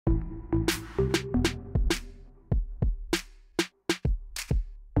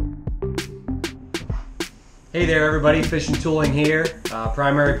Hey there everybody, Fishing Tooling here.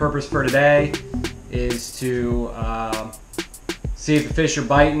 Primary purpose for today is to see if the fish are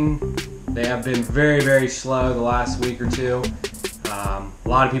biting. They have been very slow the last week or two. A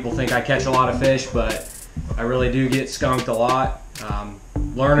lot of people think I catch a lot of fish, but I really do get skunked a lot.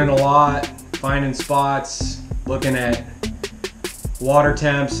 Learning a lot, finding spots, looking at water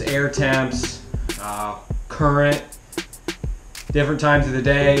temps, air temps, current, different times of the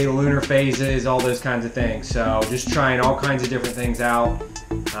day, lunar phases, all those kinds of things. So just trying all kinds of different things out.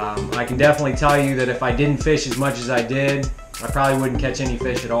 I can definitely tell you that if I didn't fish as much as I did, I probably wouldn't catch any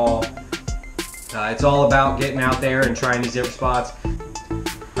fish at all. It's all about getting out there and trying these different spots.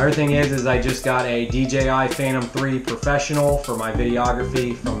 Other thing is I just got a DJI Phantom 3 Professional for my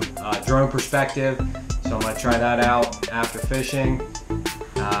videography from a drone perspective. So I'm gonna try that out after fishing.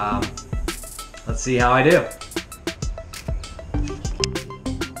 Let's see how I do.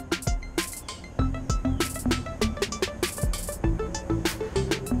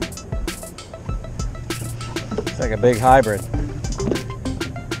 It's like a big hybrid.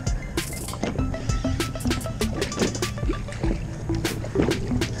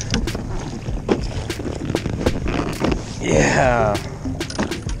 Yeah.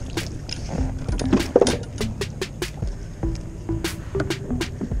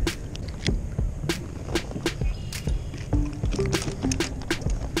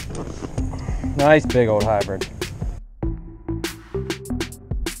 Nice big old hybrid.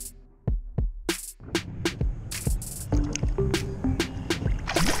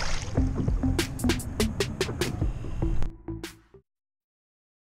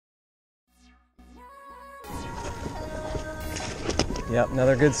 Yep,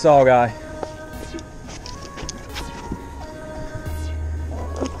 another good saugeye.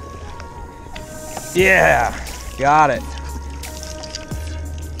 Yeah, got it.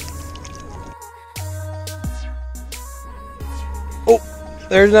 Oh,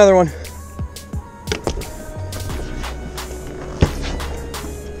 there's another one.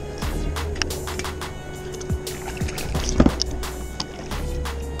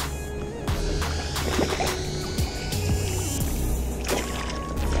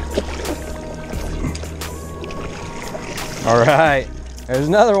 All right, there's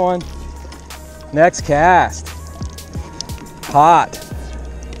another one. Next cast. Hot.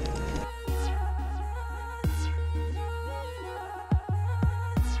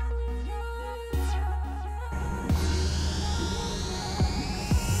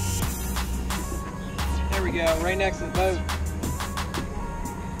 There we go, right next to the boat.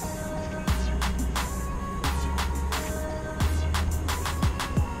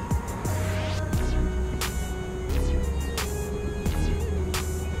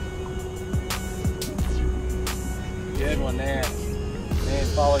 Good one there. Man,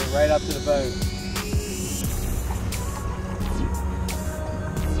 followed it right up to the boat.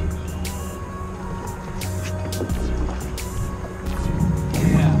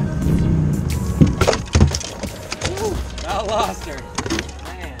 Yeah. Woo, about lost her.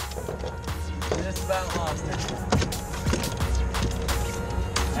 Man, just about lost her.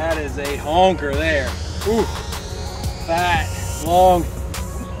 That is a honker there. Ooh, fat, long.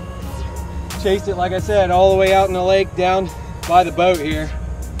 Chased it, like I said, all the way out in the lake down by the boat here.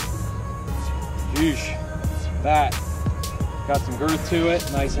 Sheesh, that. Got some girth to it,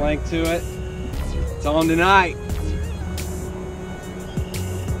 nice length to it. It's on tonight.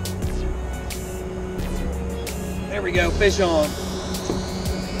 There we go, fish on.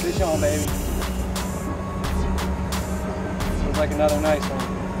 Fish on, baby. Looks like another nice one.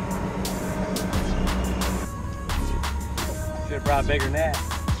 Should have brought a bigger net.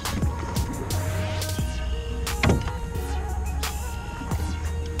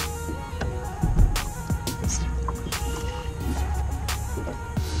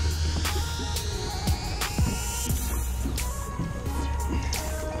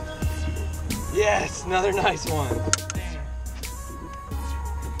 Yes, another nice one. Damn.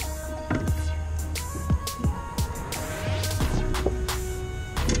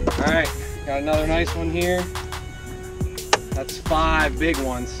 All right, got another nice one here. That's 5 big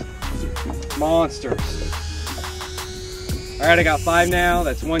ones. Monsters. All right, I got 5 now.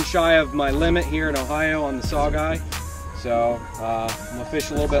 That's one shy of my limit here in Ohio on the Saugeye. So I'm gonna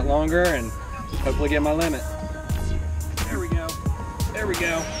fish a little bit longer and hopefully get my limit. There we go. There we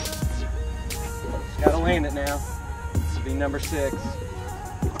go. Gotta land it now. This will be number 6.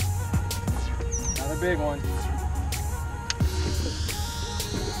 Another big one.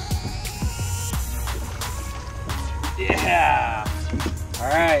 Yeah. All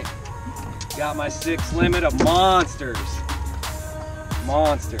right. Got my 6 limit of monsters.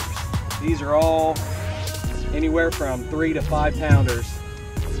 Monsters. These are all anywhere from 3 to 5 pounders,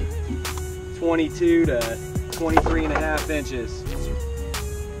 22 to 23.5 inches.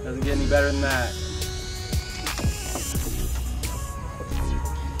 Doesn't get any better than that.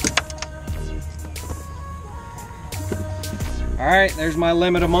 All right, there's my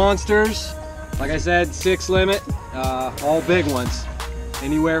limit of monsters. Like I said, 6 limit, all big ones.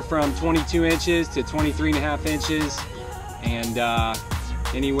 Anywhere from 22 inches to 23.5 inches, and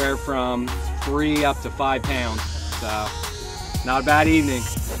anywhere from 3 up to 5 pounds. So, not a bad evening.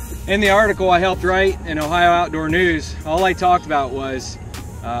 In the article I helped write in Ohio Outdoor News, all I talked about was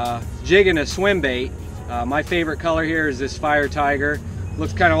jigging a swim bait. My favorite color here is this Fire Tiger.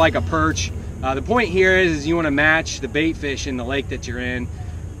 Looks kind of like a perch. The point here is you want to match the bait fish in the lake that you're in.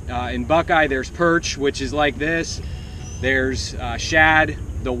 In Buckeye, there's perch, which is like this. There's shad,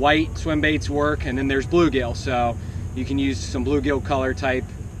 the white swim baits work, and then there's bluegill. So you can use some bluegill color type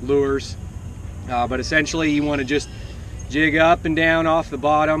lures. But essentially you want to just jig up and down off the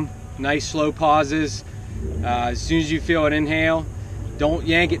bottom, nice slow pauses. As soon as you feel an inhale, don't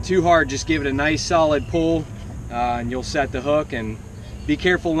yank it too hard, just give it a nice solid pull, and you'll set the hook. And be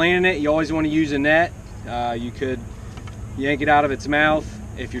careful landing it. You always want to use a net. You could yank it out of its mouth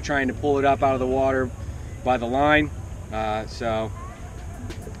if you're trying to pull it up out of the water by the line. So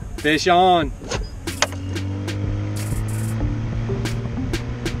fish on.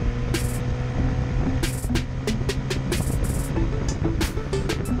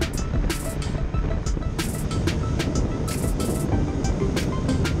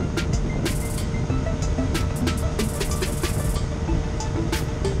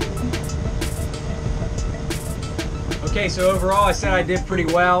 Okay, so overall I said I did pretty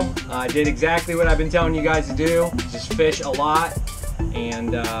well. I did exactly what I've been telling you guys to do. Just fish a lot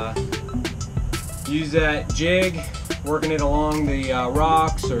and use that jig, working it along the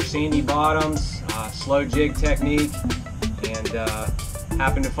rocks or sandy bottoms, slow jig technique, and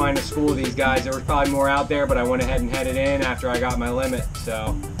happened to find a school of these guys. There was probably more out there, but I went ahead and headed in after I got my limit.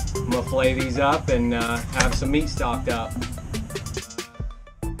 So I'm gonna fillet these up and have some meat stocked up.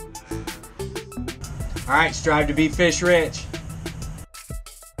 All right, strive to be fish rich.